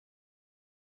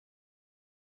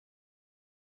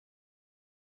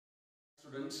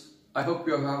Students, I hope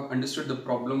you have understood the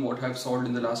problem what I have solved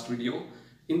in the last video.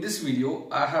 In this video,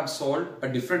 I have solved a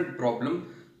different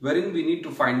problem wherein we need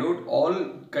to find out all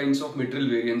kinds of material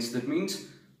variance. That means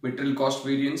material cost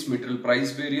variance, material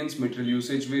price variance, material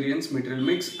usage variance, material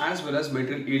mix as well as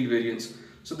material yield variance.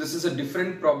 So this is a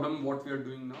different problem what we are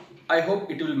doing now. I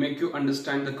hope it will make you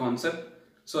understand the concept.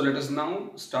 So let us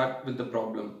now start with the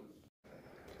problem.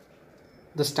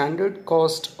 The standard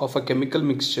cost of a chemical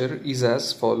mixture is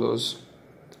as follows.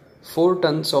 4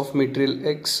 tons of material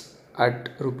X at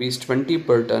rupees 20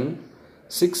 per ton,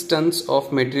 6 tons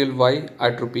of material Y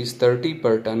at rupees 30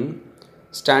 per ton.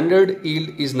 Standard yield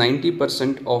is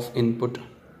 90% of input.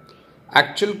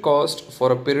 Actual cost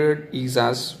for a period is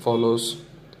as follows.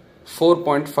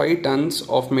 4.5 tons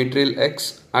of material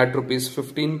X at rupees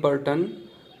 15 per ton,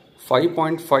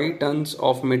 5.5 tons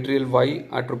of material Y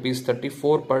at rupees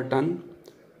 34 per ton.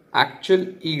 Actual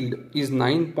yield is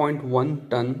 9.1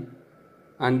 ton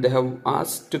and they have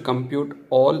asked to compute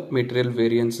all material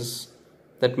variances.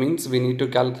 That means we need to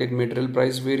calculate material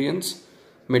price variance,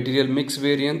 material mix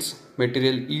variance,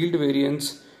 material yield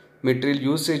variance, material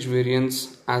usage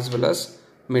variance as well as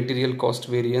material cost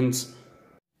variance.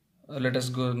 Let us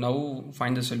go now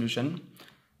find the solution.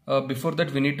 Before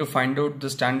that we need to find out the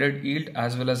standard yield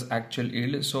as well as actual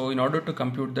yield. So in order to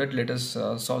compute that, let us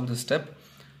solve this step.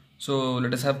 So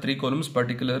let us have 3 columns: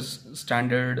 particulars,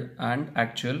 standard and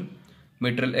actual,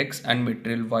 material X and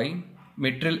material Y.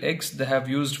 Material X, they have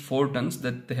used 4 tons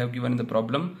that they have given in the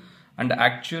problem, and the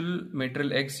actual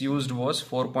material X used was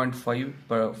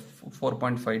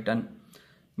 4.5 ton.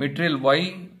 Material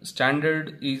Y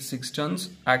standard is 6 tons,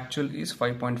 actual is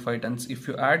 5.5 tons. If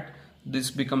you add,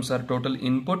 this becomes our total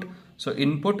input. So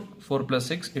input 4 plus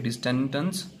 6, it is 10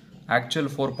 tons. Actual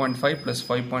 4.5 plus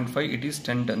 5.5, it is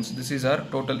 10 tons. This is our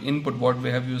total input what we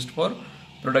have used for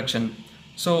production.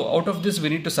 So out of this we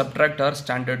need to subtract our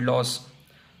standard loss.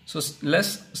 So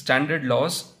less standard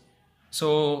loss.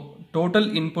 So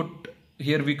total input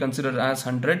here we consider as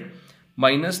 100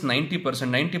 minus 90%.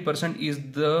 90% is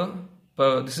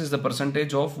this is the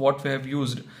percentage of what we have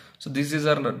used. So this is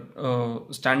our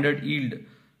standard yield.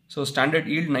 So standard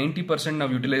yield 90% now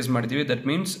utilized ಮಾಡಿದೀವಿ. That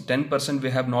means 10% we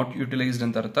have not utilized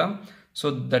ಅಂತ ಅರ್ಥ. So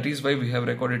that is why we have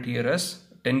recorded here as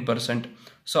 10%.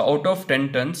 So out of 10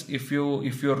 tons, if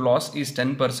your loss is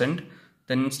 10%,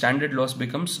 then standard loss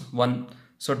becomes 1.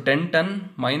 So 10 ton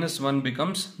minus 1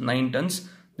 becomes 9 tons.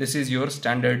 This is your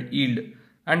standard yield.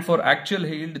 And for actual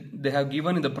yield, they have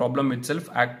given in the problem itself,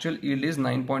 actual yield is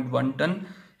 9.1 ton.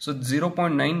 So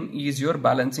 0.9 is your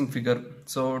balancing figure.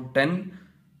 So 10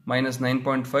 minus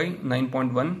 9.5,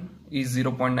 9.1 is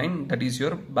 0.9, that is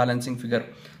your balancing figure.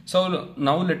 So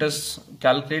now let us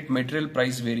calculate material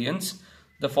price variance.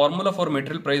 The formula for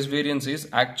material price variance is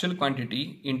actual quantity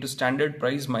into standard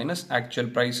price minus actual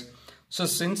price. So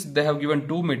since they have given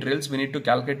 2 materials, we need to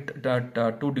calculate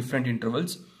 2 different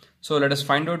intervals. So let us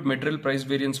find out material price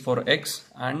variance for X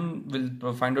and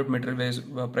we'll find out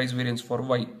material price variance for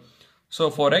Y. So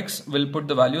for X, we'll put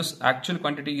the values. Actual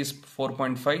quantity is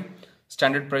 4.5.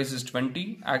 Standard price is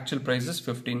 20, actual price is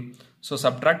 15. So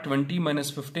subtract 20 minus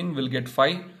 15, will get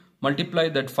 5. Multiply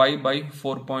that 5 by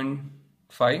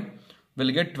 4.5,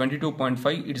 will get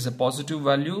 22.5. It is a positive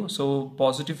value. So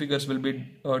positive figures will be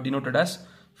denoted as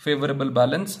favorable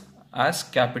balance as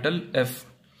capital F.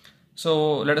 So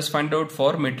let us find out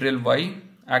for material Y.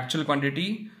 Actual quantity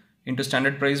into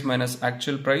standard price minus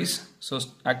actual price. So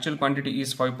actual quantity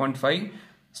is 5.5.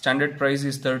 Standard price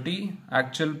is 30.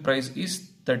 Actual price is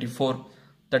 34.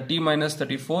 30 minus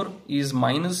 34 is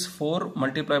minus 4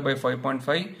 multiplied by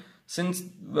 5.5. Since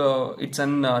it's a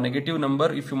negative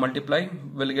number, if you multiply,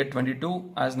 we'll get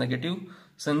 22 as negative.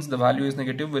 Since the value is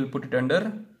negative, we'll put it under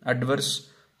adverse.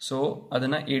 So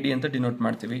adana AD anta denote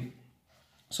ಮಾಡ್ತೀವಿ.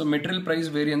 So material price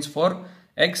variance for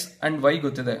X and Y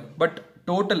ಗೊತ್ತಿದೆ. But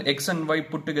total X and Y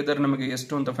put together ನಮಗೆ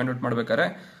ಎಷ್ಟು ಅಂತ find out ಮಾಡಬೇಕಾದ್ರೆ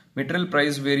material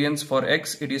price variance for X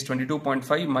it is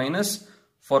 22.5 minus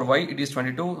for Y it is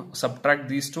 22. Subtract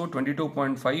these two.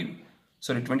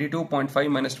 22.5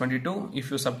 minus 22. If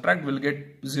you subtract, we'll get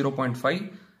 0.5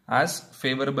 as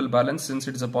favorable balance. Since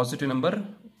it is a positive number,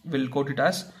 we'll quote it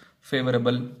as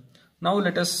favorable. Now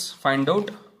let us find out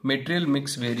material mix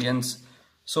variance.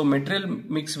 So material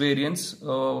mix variance,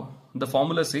 the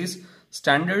formula says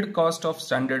standard cost of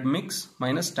standard mix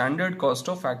minus standard cost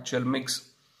of actual mix.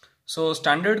 So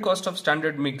standard cost of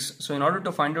standard mix. So in order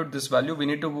to find out this value, we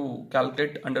need to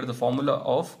calculate under the formula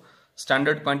of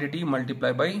standard quantity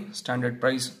multiplied by standard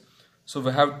price. So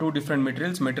we have 2 different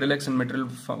materials, material X and material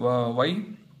Y.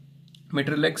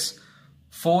 Material X,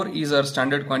 4 is our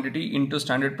standard quantity into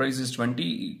standard price is 20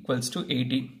 equals to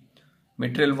 80.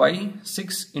 Material Y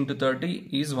 6 into 30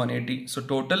 is 180. So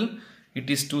total it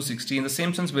is 260. In the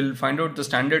same sense, we'll find out the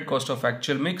standard cost of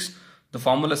actual mix. The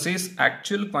formula says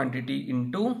actual quantity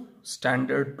into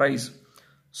standard price.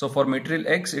 So for material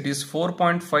X, it is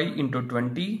 4.5 into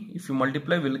 20. If you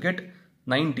multiply, we'll get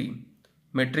 90.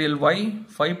 Material Y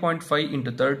 5.5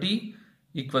 into 30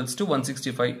 equals to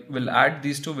 165. We'll add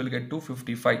these two, we'll get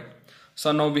 255.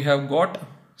 So now we have got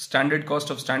standard cost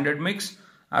of standard mix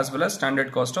as well as standard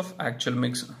cost of actual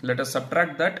mix. Let us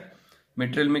subtract that.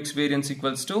 Material mix variance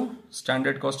equals to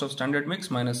standard cost of standard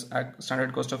mix minus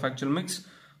standard cost of actual mix.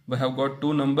 We have got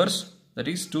two numbers, that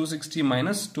is 260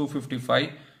 minus 255.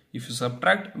 If you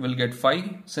subtract, we'll get 5.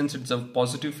 Since it's a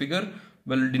positive figure,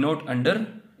 we'll denote under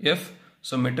F.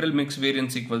 So material mix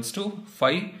variance equals to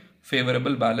 5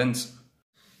 favorable balance.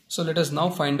 So let us now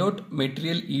find out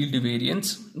material yield variance.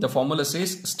 The formula says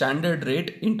standard rate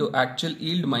into actual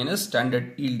yield minus standard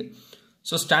yield.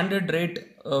 So standard rate,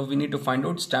 we need to find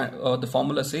out, the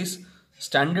formula says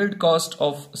standard cost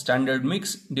of standard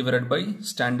mix divided by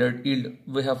standard yield.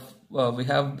 We have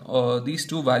these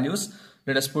two values.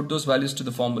 Let us put those values to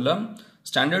the formula.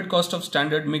 Standard cost of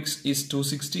standard mix is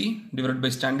 260 divided by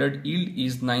standard yield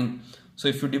is 9. So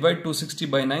if you divide 260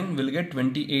 by 9, we'll get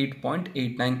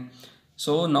 28.89.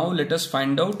 So now let us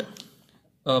find out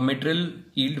material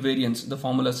yield variance. The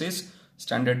formula says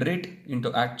standard rate into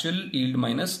actual yield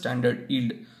minus standard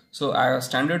yield. So our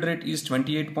standard rate is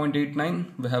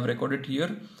 28.89. We have recorded here.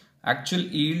 Actual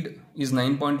yield is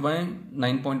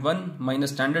 9.1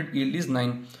 minus standard yield is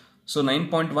 9. So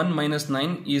 9.1 minus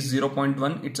 9 is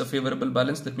 0.1. It's a favorable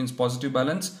balance. That means positive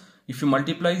balance. If you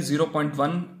multiply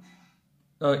 0.1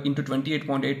 into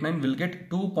 28.89, we'll get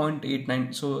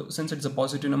 2.89. So since it's a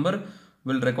positive number,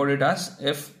 we'll record it as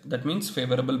F. That means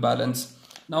favorable balance.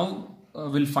 Now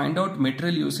we'll find out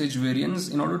material usage variance.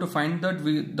 In order to find that,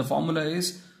 the formula is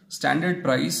standard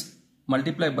price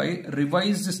multiplied by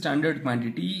revised standard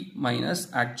quantity minus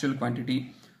actual quantity.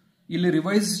 ಇಲ್ಲಿ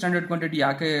revise standard quantity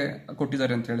ಯಾಕೆ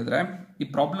ಕೊಟ್ಟಿದ್ದಾರೆ ಅಂತ ಹೇಳಿದ್ರೆ, ಈ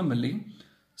problem ಅಲ್ಲಿ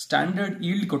standard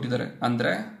yield ಕೊಟ್ಟಿದ್ದಾರೆ,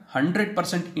 ಅಂದ್ರೆ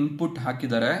 100% input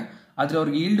ಹಾಕಿದ್ದಾರೆ, ಆದ್ರೆ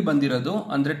ಅವ್ರಿಗೆ ಈಲ್ಡ್ ಬಂದಿರೋದು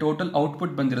ಅಂದ್ರೆ ಟೋಟಲ್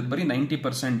ಔಟ್ಪುಟ್ ಬಂದಿರೋದು ಬರೀ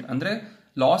 90%, ಅಂದ್ರೆ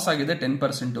ಲಾಸ್ ಆಗಿದೆ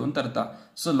 10% ಅಂತ ಅರ್ಥ.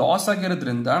 ಸೊ ಲಾಸ್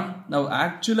ಆಗಿರೋದ್ರಿಂದ ನಾವು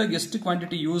ಆಕ್ಚುಲ್ ಆಗಿ ಎಷ್ಟು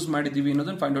ಕ್ವಾಂಟಿಟಿ ಯೂಸ್ ಮಾಡಿದೀವಿ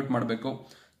ಅನ್ನೋದನ್ನ ಫೈಂಡ್ ಔಟ್ ಮಾಡಬೇಕು.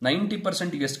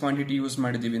 90% ಎಷ್ಟು ಕ್ವಾಂಟಿಟಿ ಯೂಸ್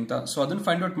ಮಾಡಿದೀವಿ ಅಂತ. ಸೊ ಅದನ್ನ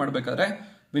ಫೈಂಡ್ ಔಟ್ ಮಾಡಬೇಕಾದ್ರೆ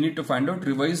we need to find out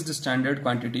revised standard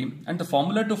quantity, and the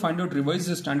formula to find out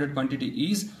revised standard quantity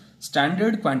is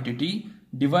standard quantity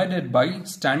divided by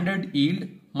standard yield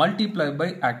multiplied by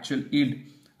actual yield.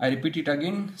 I repeat it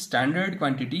again, standard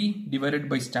quantity divided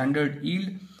by standard yield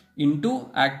into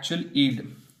actual yield.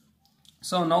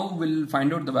 So now we'll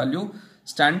find out the value.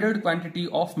 Standard quantity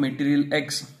of material X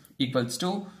equals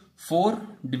to 4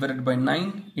 divided by 9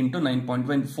 into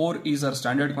 9.1. 4 is our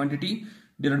standard quantity,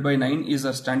 divided by 9 is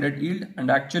our standard yield, and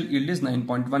actual yield is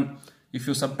 9.1. If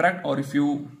you subtract or if you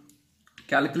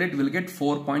calculate, we'll get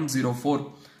 4.04.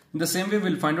 In the same way,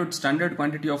 we'll find out standard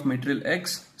quantity of material X.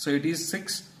 So it is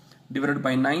 6 divided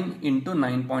by 9 into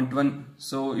 9.1.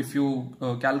 So if you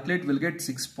calculate, we'll get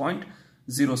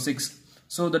 6.06.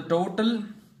 So the total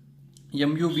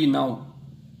MUV now,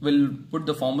 will put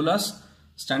the formulas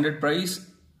standard price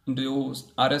into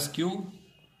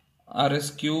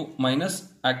RSQ minus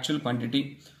actual quantity.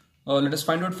 Let us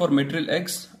find out for material X,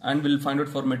 and we'll find out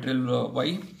for material Y.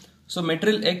 So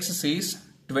material X says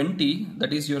 20,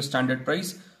 that is your standard price,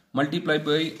 multiplied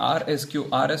by RSQ.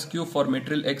 RSQ for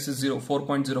material X is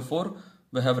 4.04.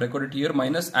 We have recorded here,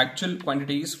 minus actual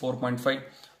quantity is 4.5.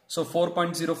 So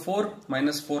 4.04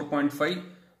 minus 4.5,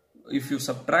 if you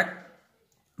subtract,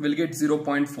 we'll get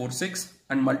 0.46,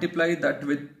 and multiply that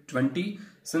with 20.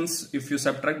 Since if you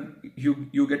subtract,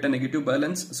 you get a negative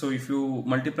balance. So if you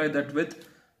multiply that with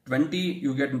 20,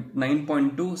 you get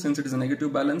 9.2. Since it is a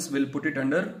negative balance, we'll put it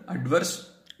under adverse,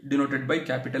 denoted by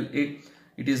capital A.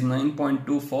 It is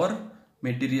 9.2 for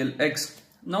material X.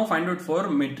 Now find out for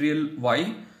material Y.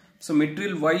 So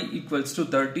material Y equals to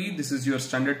 30. This is your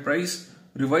standard price.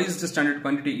 Revised standard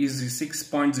quantity is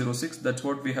 6.06. That's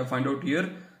what we have found out here.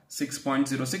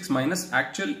 6.06 minus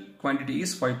actual quantity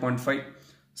is 5.5.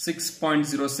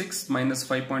 6.06 minus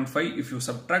 5.5, if you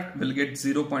subtract, we'll get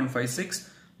 0.56.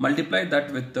 Multiply that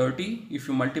with 30. If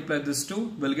you multiply this two,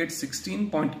 we'll get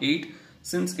 16.8.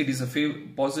 Since it is a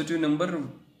positive number,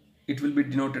 it will be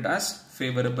denoted as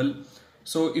favorable.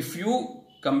 So if you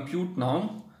compute now,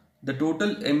 the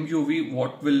total MUV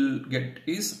what will get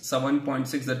is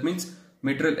 7.6. That means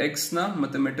material X na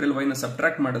matte material Y na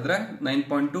subtract madidre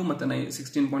 9.2 matte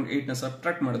 16.8 na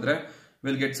subtract madidre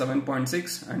we'll get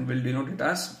 7.6, and we'll denote it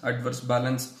as adverse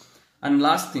balance. And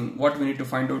last thing what we need to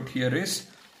find out here is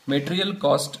material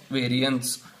cost variance.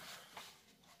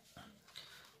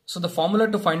 So the formula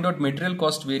to find out material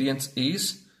cost variance is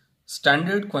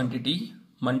standard quantity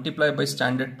multiplied by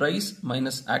standard price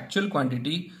minus actual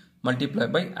quantity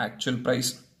multiplied by actual price.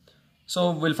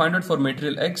 So we'll find out for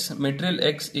material X. Material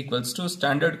X equals to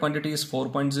standard quantity is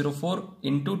 4.04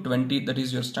 into 20, that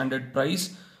is your standard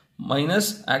price,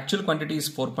 minus actual quantity is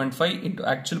 4.5 into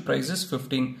actual price is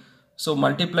 15. So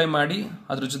multiply ಮಾಡಿ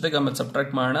ಅದರ ಜೊತೆಗೆ ಆಮೇಲೆ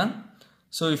subtract ಮಾಡೋಣ.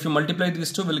 So if you multiply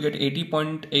these two, we'll get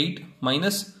 80.8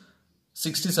 minus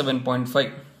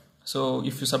 67.5. So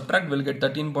if you subtract, we'll get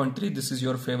 13.3. This is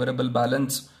your favorable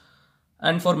balance.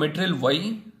 And for material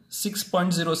Y,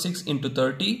 6.06 into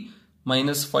 30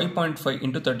 minus 5.5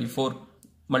 into 34.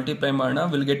 Multiply marna,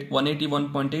 we'll get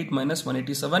 181.8 minus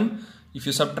 187. If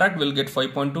you subtract, we'll get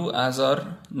 5.2 as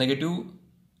our negative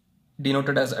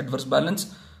denoted as adverse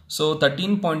balance. So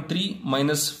 13.3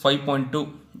 minus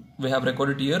 5.2 we have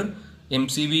recorded here.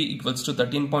 MCV equals to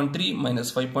 13.3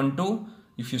 minus 5.2.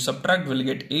 If you subtract, we'll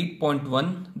get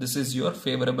 8.1. This is your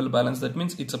favorable balance. That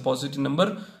means it's a positive number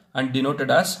and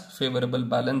denoted as favorable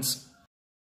balance.